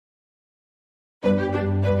Willpower.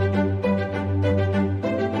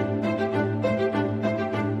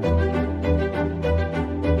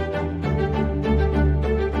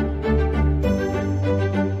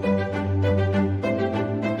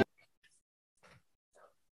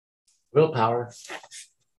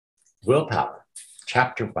 Willpower.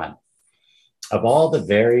 Chapter 1. Of all the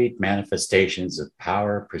varied manifestations of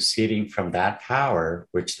power proceeding from that power,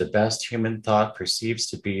 which the best human thought perceives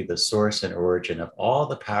to be the source and origin of all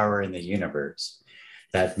the power in the universe,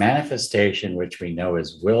 that manifestation which we know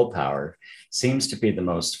as willpower seems to be the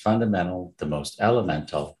most fundamental, the most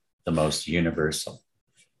elemental, the most universal.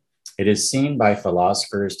 It is seen by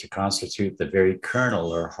philosophers to constitute the very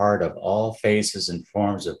kernel or heart of all phases and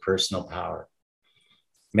forms of personal power.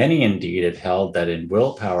 Many indeed have held that in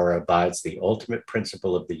willpower abides the ultimate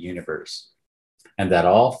principle of the universe, and that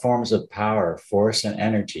all forms of power, force, and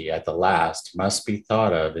energy at the last must be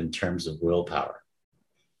thought of in terms of willpower.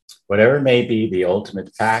 Whatever may be the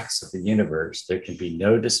ultimate facts of the universe, there can be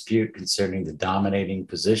no dispute concerning the dominating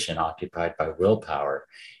position occupied by willpower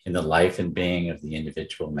in the life and being of the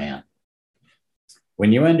individual man.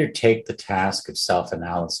 When you undertake the task of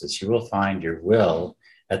self-analysis, you will find your will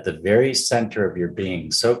at the very center of your being,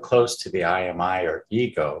 so close to the I am I or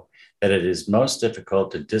ego that it is most difficult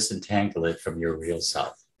to disentangle it from your real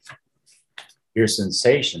self. Your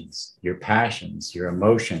sensations, your passions, your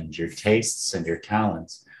emotions, your tastes, and your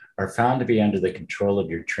talents are found to be under the control of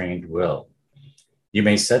your trained will. You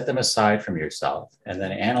may set them aside from yourself and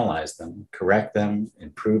then analyze them, correct them,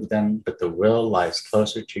 improve them, but the will lies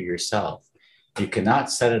closer to yourself. You cannot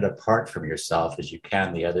set it apart from yourself as you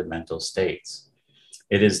can the other mental states.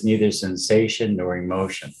 It is neither sensation nor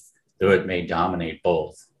emotion, though it may dominate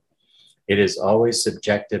both. It is always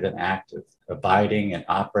subjective and active, abiding and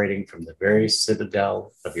operating from the very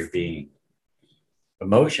citadel of your being.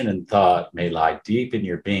 Emotion and thought may lie deep in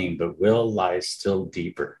your being, but will lies still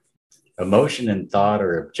deeper. Emotion and thought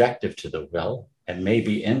are objective to the will and may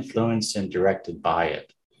be influenced and directed by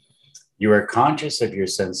it. You are conscious of your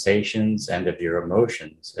sensations and of your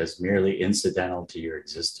emotions as merely incidental to your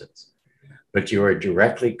existence. But you are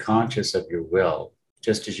directly conscious of your will,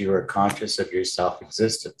 just as you are conscious of your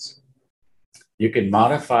self-existence. You can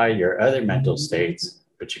modify your other mental states,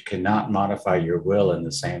 but you cannot modify your will in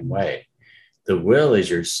the same way. The will is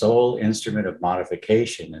your sole instrument of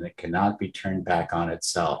modification, and it cannot be turned back on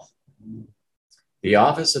itself. The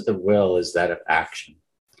office of the will is that of action,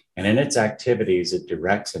 and in its activities, it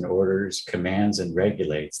directs and orders, commands, and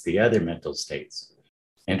regulates the other mental states.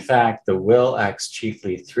 In fact, the will acts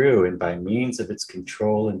chiefly through and by means of its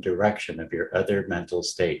control and direction of your other mental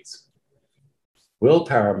states.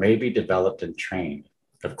 Willpower may be developed and trained.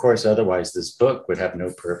 Of course, otherwise this book would have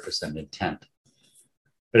no purpose and intent.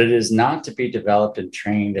 But it is not to be developed and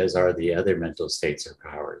trained as are the other mental states or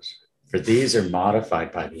powers, for these are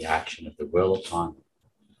modified by the action of the will upon them.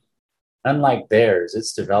 Unlike theirs,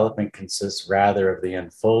 its development consists rather of the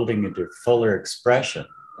unfolding into fuller expression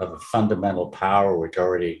of a fundamental power which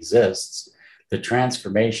already exists, the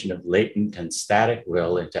transformation of latent and static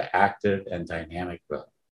will into active and dynamic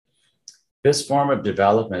will. This form of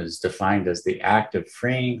development is defined as the act of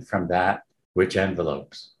freeing from that which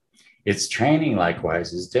envelopes. Its training,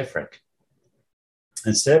 likewise, is different.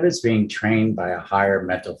 Instead of its being trained by a higher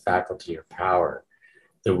mental faculty or power,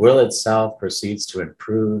 the will itself proceeds to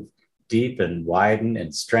improve, deepen, widen,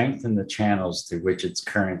 and strengthen the channels through which its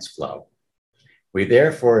currents flow. We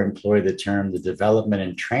therefore employ the term the development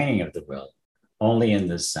and training of the will only in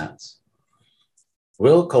this sense.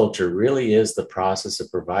 Will culture really is the process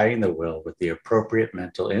of providing the will with the appropriate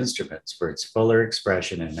mental instruments for its fuller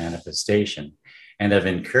expression and manifestation, and of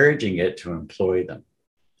encouraging it to employ them.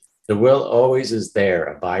 The will always is there,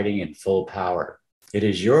 abiding in full power. It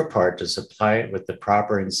is your part to supply it with the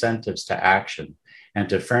proper incentives to action and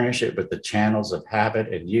to furnish it with the channels of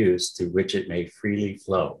habit and use through which it may freely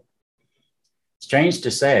flow. Strange to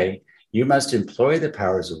say, you must employ the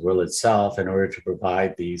powers of will itself in order to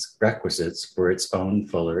provide these requisites for its own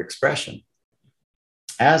fuller expression.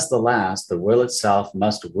 As the last, the will itself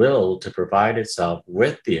must will to provide itself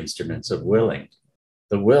with the instruments of willing.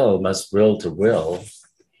 The will must will to will,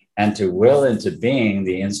 and to will into being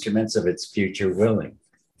the instruments of its future willing.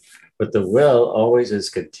 But the will always is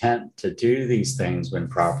content to do these things when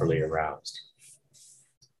properly aroused.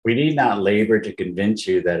 We need not labor to convince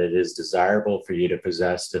you that it is desirable for you to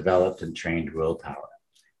possess developed and trained willpower.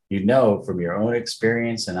 You know from your own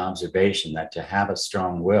experience and observation that to have a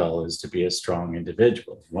strong will is to be a strong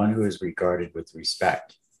individual, one who is regarded with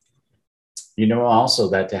respect. You know also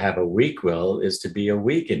that to have a weak will is to be a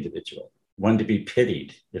weak individual, one to be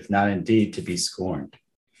pitied, if not indeed to be scorned.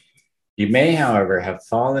 You may, however, have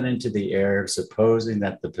fallen into the error of supposing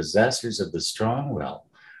that the possessors of the strong will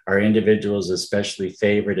are individuals especially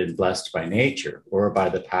favored and blessed by nature or by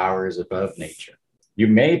the powers above nature. You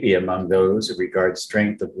may be among those who regard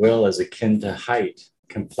strength of will as akin to height,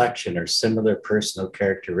 complexion, or similar personal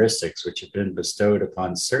characteristics which have been bestowed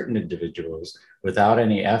upon certain individuals without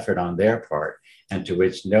any effort on their part, and to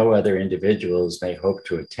which no other individuals may hope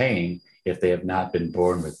to attain if they have not been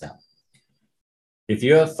born with them. If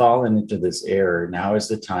you have fallen into this error, now is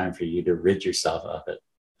the time for you to rid yourself of it.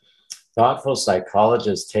 Thoughtful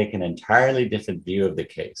psychologists take an entirely different view of the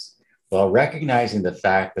case. While recognizing the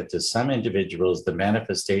fact that to some individuals, the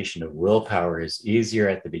manifestation of willpower is easier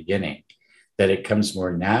at the beginning, that it comes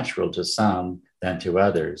more natural to some than to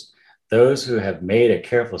others, those who have made a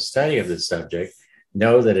careful study of the subject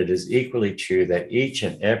know that it is equally true that each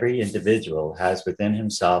and every individual has within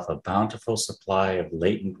himself a bountiful supply of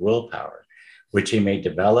latent willpower, which he may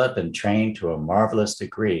develop and train to a marvelous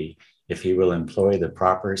degree if he will employ the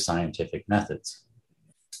proper scientific methods.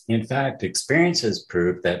 In fact, experience has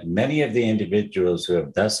proved that many of the individuals who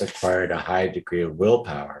have thus acquired a high degree of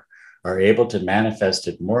willpower are able to manifest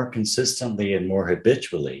it more consistently and more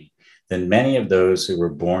habitually than many of those who were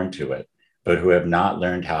born to it, but who have not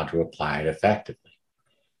learned how to apply it effectively.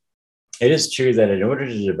 It is true that in order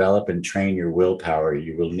to develop and train your willpower,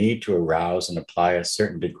 you will need to arouse and apply a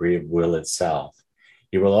certain degree of will itself.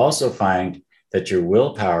 You will also find that your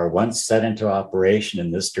willpower, once set into operation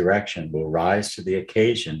in this direction, will rise to the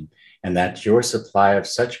occasion, and that your supply of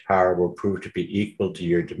such power will prove to be equal to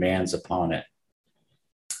your demands upon it.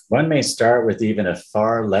 One may start with even a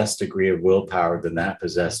far less degree of willpower than that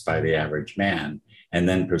possessed by the average man, and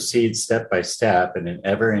then proceed step by step in an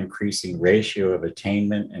ever-increasing ratio of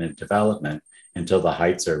attainment and development until the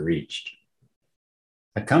heights are reached.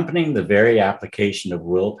 Accompanying the very application of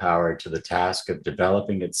willpower to the task of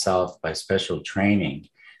developing itself by special training,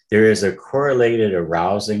 there is a correlated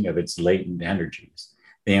arousing of its latent energies.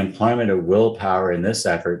 The employment of willpower in this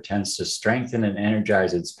effort tends to strengthen and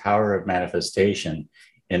energize its power of manifestation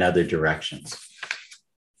in other directions.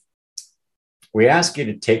 We ask you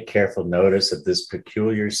to take careful notice of this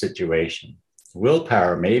peculiar situation.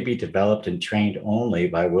 Willpower may be developed and trained only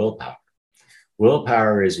by willpower.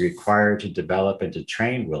 Willpower is required to develop and to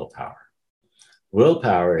train willpower.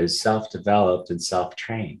 Willpower is self-developed and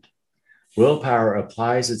self-trained. Willpower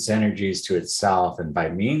applies its energies to itself, and by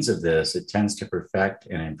means of this, it tends to perfect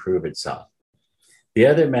and improve itself. The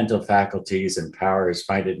other mental faculties and powers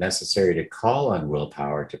find it necessary to call on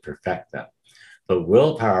willpower to perfect them. But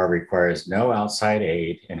willpower requires no outside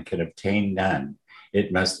aid and can obtain none.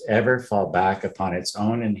 It must ever fall back upon its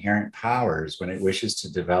own inherent powers when it wishes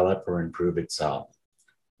to develop or improve itself.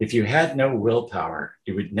 If you had no willpower,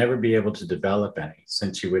 you would never be able to develop any,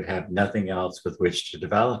 since you would have nothing else with which to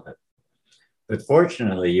develop it. But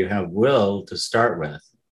fortunately, you have will to start with,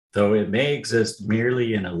 though it may exist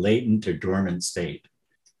merely in a latent or dormant state.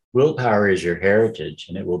 Willpower is your heritage,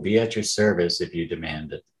 and it will be at your service if you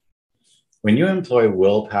demand it. When you employ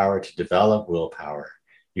willpower to develop willpower,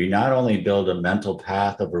 you not only build a mental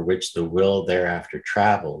path over which the will thereafter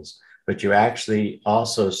travels, but you actually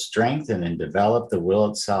also strengthen and develop the will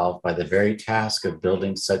itself by the very task of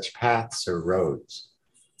building such paths or roads.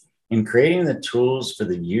 In creating the tools for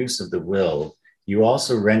the use of the will, you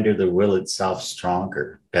also render the will itself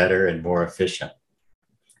stronger, better, and more efficient.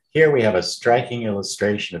 Here we have a striking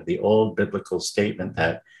illustration of the old biblical statement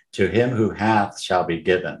that to him who hath shall be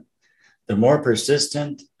given. The more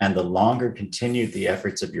persistent and the longer continued the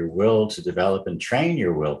efforts of your will to develop and train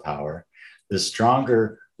your willpower, the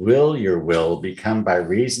stronger will your will become by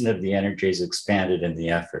reason of the energies expanded in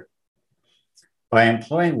the effort. By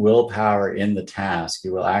employing willpower in the task,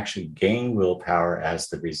 you will actually gain willpower as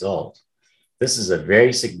the result. This is a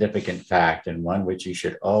very significant fact and one which you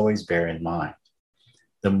should always bear in mind.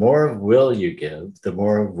 The more of will you give, the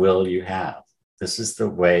more of will you have. This is the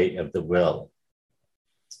way of the will.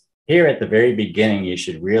 Here at the very beginning, you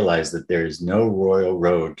should realize that there is no royal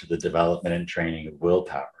road to the development and training of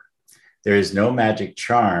willpower. There is no magic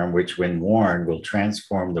charm which, when worn, will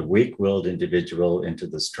transform the weak-willed individual into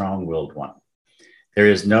the strong-willed one. There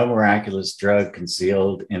is no miraculous drug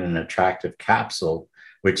concealed in an attractive capsule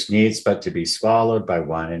which needs but to be swallowed by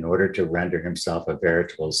one in order to render himself a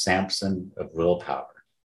veritable Samson of willpower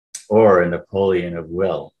or a Napoleon of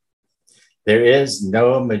will. There is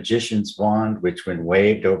no magician's wand which, when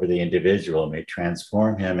waved over the individual, may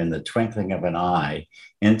transform him in the twinkling of an eye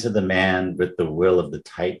into the man with the will of the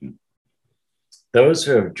Titan. Those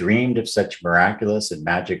who have dreamed of such miraculous and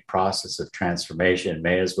magic process of transformation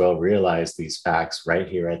may as well realize these facts right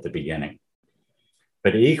here at the beginning.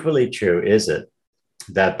 But equally true is it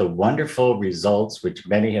that the wonderful results which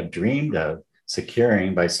many have dreamed of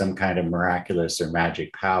securing by some kind of miraculous or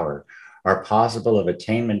magic power are possible of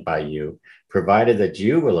attainment by you, provided that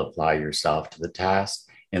you will apply yourself to the task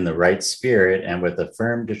in the right spirit and with a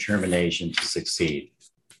firm determination to succeed.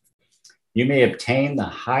 You may obtain the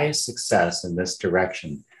highest success in this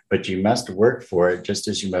direction, but you must work for it just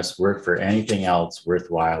as you must work for anything else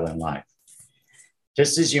worthwhile in life.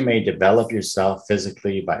 Just as you may develop yourself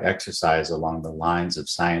physically by exercise along the lines of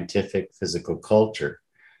scientific physical culture,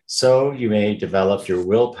 so you may develop your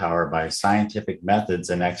willpower by scientific methods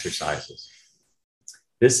and exercises.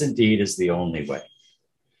 This indeed is the only way.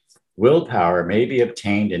 Willpower may be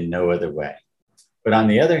obtained in no other way. But on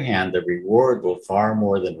the other hand, the reward will far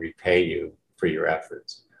more than repay you for your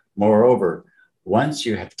efforts. Moreover, once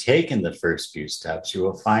you have taken the first few steps, you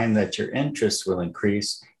will find that your interest will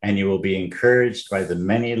increase and you will be encouraged by the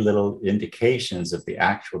many little indications of the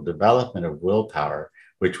actual development of willpower,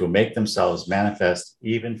 which will make themselves manifest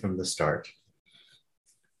even from the start.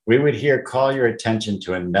 We would here call your attention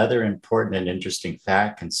to another important and interesting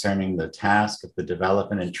fact concerning the task of the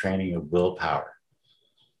development and training of willpower.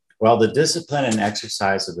 While the discipline and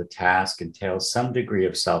exercise of the task entails some degree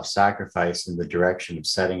of self-sacrifice in the direction of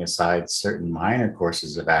setting aside certain minor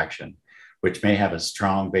courses of action, which may have a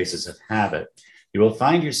strong basis of habit, you will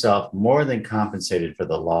find yourself more than compensated for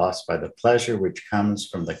the loss by the pleasure which comes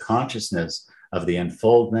from the consciousness of the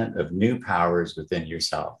unfoldment of new powers within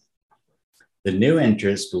yourself. The new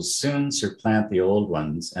interest will soon supplant the old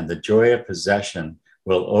ones, and the joy of possession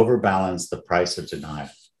will overbalance the price of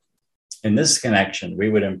denial. In this connection,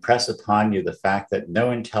 we would impress upon you the fact that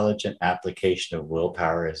no intelligent application of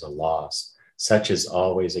willpower is a loss. Such is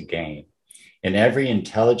always a gain. In every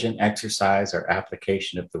intelligent exercise or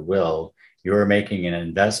application of the will, you are making an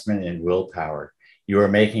investment in willpower. You are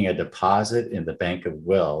making a deposit in the bank of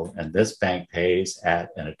will, and this bank pays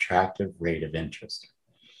at an attractive rate of interest.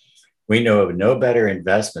 We know of no better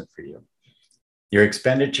investment for you. Your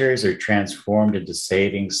expenditures are transformed into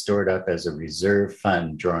savings stored up as a reserve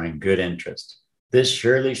fund drawing good interest. This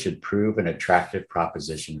surely should prove an attractive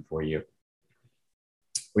proposition for you.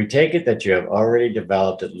 We take it that you have already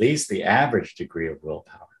developed at least the average degree of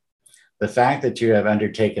willpower. The fact that you have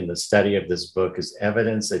undertaken the study of this book is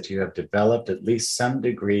evidence that you have developed at least some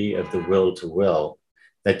degree of the will to will,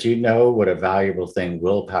 that you know what a valuable thing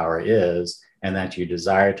willpower is, and that you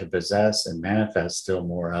desire to possess and manifest still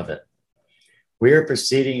more of it. We are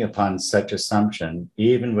proceeding upon such assumption,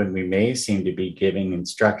 even when we may seem to be giving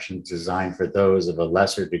instructions designed for those of a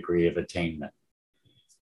lesser degree of attainment.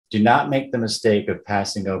 Do not make the mistake of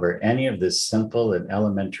passing over any of the simple and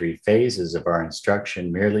elementary phases of our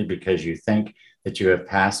instruction merely because you think that you have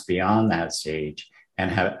passed beyond that stage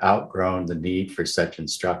and have outgrown the need for such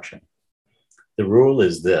instruction. The rule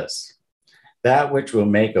is this: that which will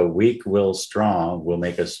make a weak will strong will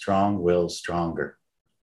make a strong will stronger.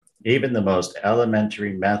 Even the most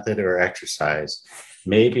elementary method or exercise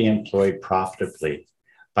may be employed profitably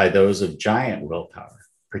by those of giant willpower,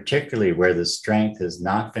 particularly where the strength has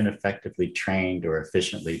not been effectively trained or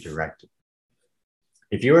efficiently directed.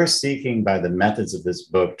 If you are seeking by the methods of this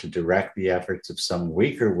book to direct the efforts of some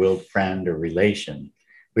weaker-willed friend or relation,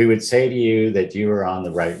 we would say to you that you are on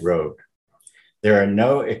the right road. There are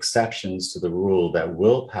no exceptions to the rule that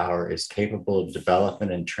willpower is capable of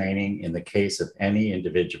development and training in the case of any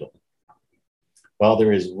individual. While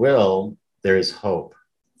there is will, there is hope.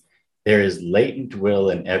 There is latent will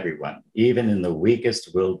in everyone, even in the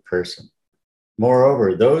weakest willed person.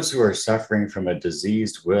 Moreover, those who are suffering from a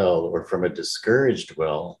diseased will or from a discouraged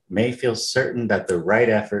will may feel certain that the right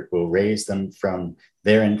effort will raise them from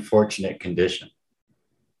their unfortunate condition.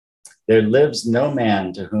 There lives no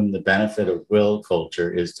man to whom the benefit of will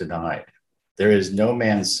culture is denied. There is no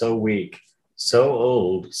man so weak, so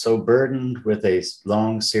old, so burdened with a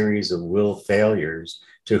long series of will failures,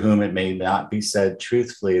 to whom it may not be said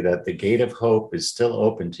truthfully that the gate of hope is still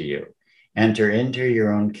open to you. Enter into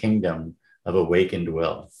your own kingdom of awakened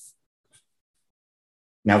will.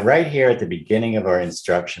 Now, right here at the beginning of our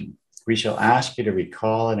instruction, we shall ask you to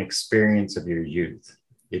recall an experience of your youth.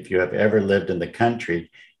 If you have ever lived in the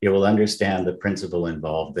country, you will understand the principle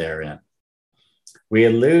involved therein. We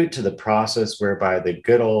allude to the process whereby the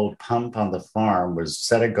good old pump on the farm was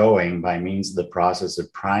set a-going by means of the process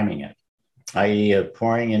of priming it, i.e. of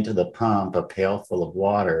pouring into the pump a pailful of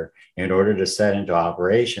water in order to set into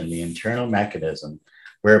operation the internal mechanism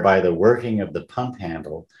whereby the working of the pump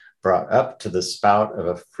handle brought up to the spout of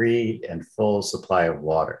a free and full supply of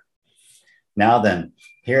water. Now then,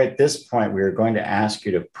 here at this point, we are going to ask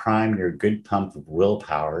you to prime your good pump of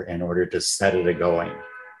willpower in order to set it a-going.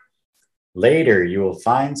 Later, you will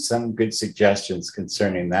find some good suggestions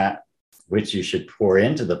concerning that which you should pour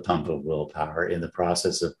into the pump of willpower in the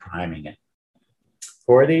process of priming it.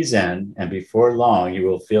 Pour these in, and before long, you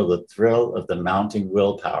will feel the thrill of the mounting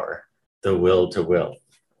willpower, the will to will.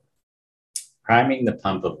 Priming the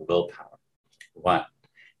pump of willpower. 1.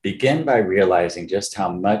 Begin by realizing just how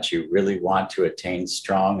much you really want to attain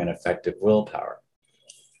strong and effective willpower.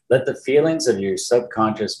 Let the feelings of your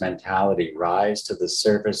subconscious mentality rise to the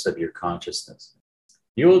surface of your consciousness.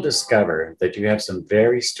 You will discover that you have some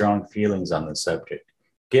very strong feelings on the subject.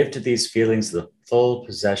 Give to these feelings the full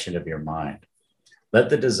possession of your mind. Let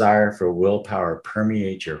the desire for willpower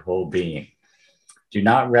permeate your whole being. Do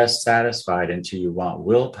not rest satisfied until you want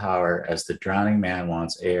willpower as the drowning man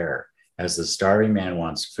wants air, as the starving man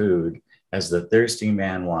wants food, as the thirsty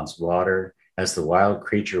man wants water, as the wild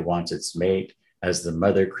creature wants its mate, as the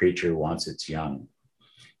mother creature wants its young.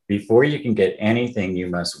 Before you can get anything, you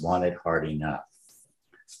must want it hard enough.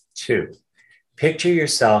 2. Picture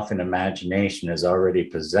yourself in imagination as already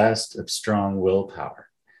possessed of strong willpower.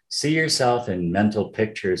 See yourself in mental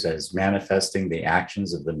pictures as manifesting the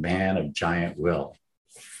actions of the man of giant will.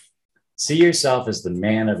 See yourself as the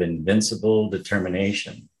man of invincible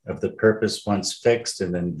determination, of the purpose once fixed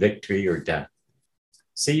and then victory or death.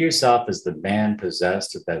 See yourself as the man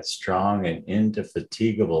possessed of that strong and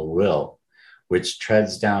indefatigable will, which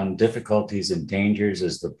treads down difficulties and dangers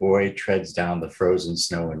as the boy treads down the frozen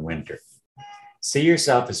snow in winter. See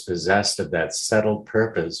yourself as possessed of that settled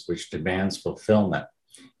purpose which demands fulfillment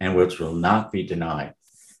and which will not be denied.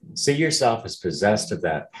 See yourself as possessed of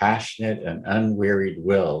that passionate and unwearied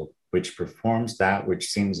will which performs that which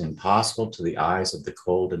seems impossible to the eyes of the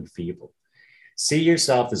cold and feeble. See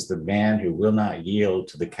yourself as the man who will not yield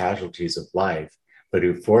to the casualties of life, but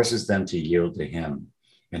who forces them to yield to him,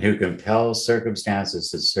 and who compels circumstances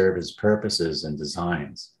to serve his purposes and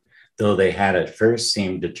designs, though they had at first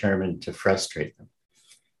seemed determined to frustrate them.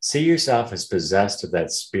 See yourself as possessed of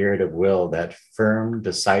that spirit of will, that firm,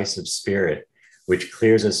 decisive spirit, which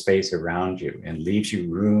clears a space around you and leaves you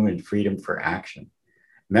room and freedom for action.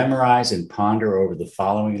 Memorize and ponder over the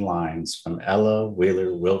following lines from Ella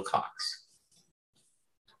Wheeler Wilcox.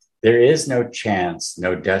 There is no chance,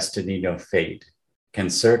 no destiny, no fate can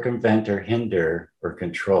circumvent or hinder or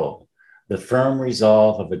control the firm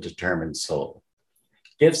resolve of a determined soul.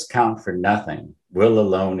 Gifts count for nothing. Will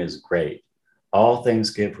alone is great. All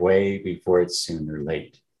things give way before it's soon or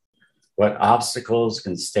late. What obstacles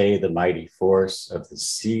can stay the mighty force of the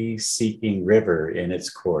sea-seeking river in its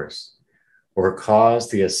course, or cause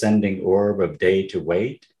the ascending orb of day to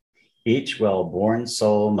wait? Each well-born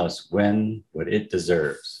soul must win what it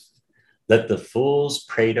deserves. Let the fools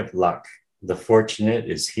prate of luck. The fortunate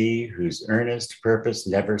is he whose earnest purpose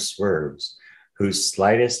never swerves, whose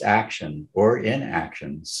slightest action or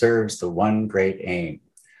inaction serves the one great aim.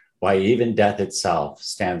 Why even death itself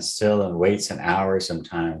stands still and waits an hour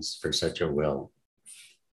sometimes for such a will.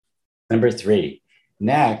 Number 3,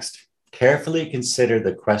 next, carefully consider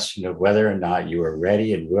the question of whether or not you are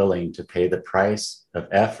ready and willing to pay the price of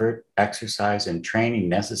effort, exercise, and training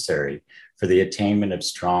necessary for the attainment of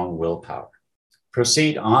strong willpower.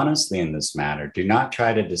 Proceed honestly in this matter. Do not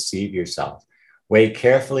try to deceive yourself. Weigh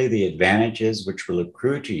carefully the advantages which will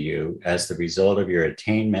accrue to you as the result of your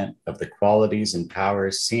attainment of the qualities and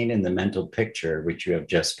powers seen in the mental picture which you have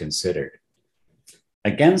just considered.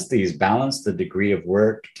 Against these, balance the degree of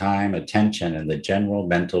work, time, attention, and the general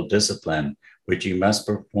mental discipline which you must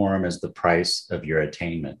perform as the price of your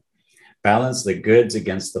attainment. Balance the goods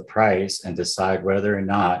against the price and decide whether or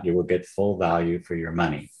not you will get full value for your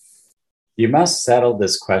money. You must settle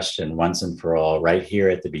this question once and for all right here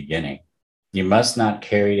at the beginning. You must not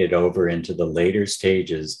carry it over into the later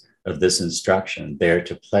stages of this instruction, there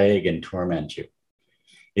to plague and torment you.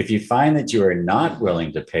 If you find that you are not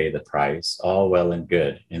willing to pay the price, all well and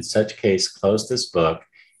good. In such case, close this book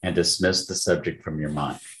and dismiss the subject from your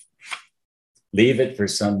mind. Leave it for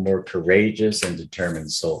some more courageous and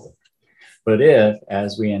determined soul. But if,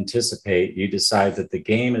 as we anticipate, you decide that the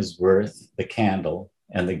game is worth the candle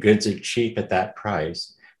and the goods are cheap at that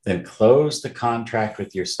price, then close the contract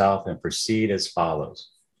with yourself and proceed as follows.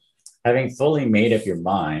 Having fully made up your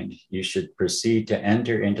mind, you should proceed to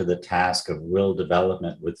enter into the task of will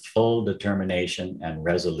development with full determination and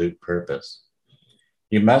resolute purpose.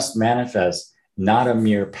 You must manifest not a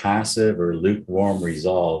mere passive or lukewarm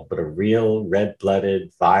resolve, but a real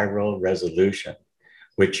red-blooded viral resolution,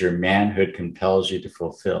 which your manhood compels you to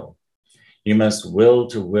fulfill. You must will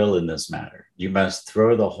to will in this matter. You must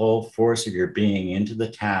throw the whole force of your being into the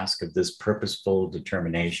task of this purposeful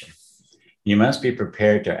determination. You must be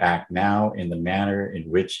prepared to act now in the manner in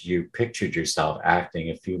which you pictured yourself acting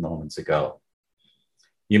a few moments ago.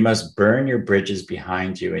 You must burn your bridges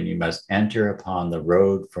behind you, and you must enter upon the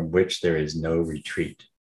road from which there is no retreat.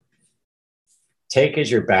 Take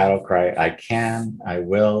as your battle cry, I can, I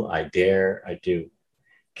will, I dare, I do.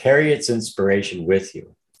 Carry its inspiration with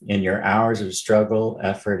you. In your hours of struggle,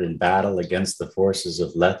 effort, and battle against the forces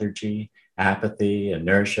of lethargy, apathy,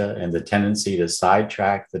 inertia, and the tendency to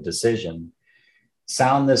sidetrack the decision,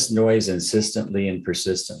 sound this noise insistently and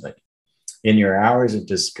persistently. In your hours of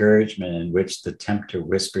discouragement in which the tempter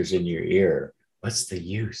whispers in your ear, what's the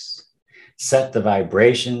use? Set the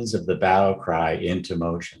vibrations of the battle cry into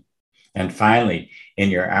motion. And finally, in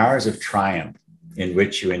your hours of triumph, in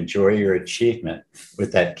which you enjoy your achievement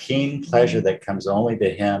with that keen pleasure that comes only to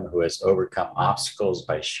him who has overcome obstacles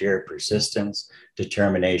by sheer persistence,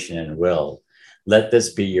 determination, and will, let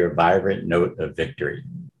this be your vibrant note of victory.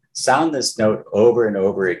 Sound this note over and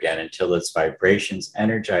over again until its vibrations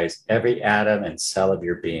energize every atom and cell of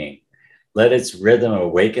your being. Let its rhythm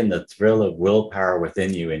awaken the thrill of willpower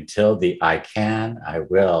within you until the I can, I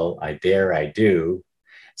will, I dare, I do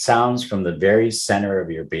sounds from the very center of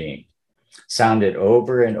your being. Sound it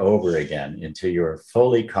over and over again until you are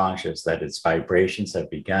fully conscious that its vibrations have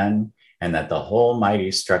begun and that the whole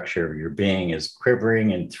mighty structure of your being is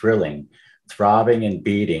quivering and thrilling, throbbing and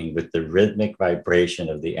beating with the rhythmic vibration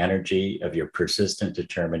of the energy of your persistent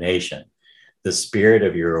determination, the spirit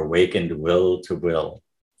of your awakened will to will.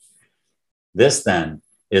 This, then,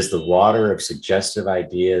 is the water of suggestive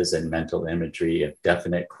ideas and mental imagery of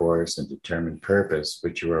definite course and determined purpose,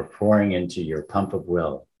 which you are pouring into your pump of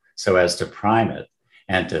will, so as to prime it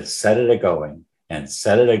and to set it a-going, and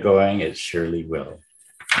set it a-going it surely will.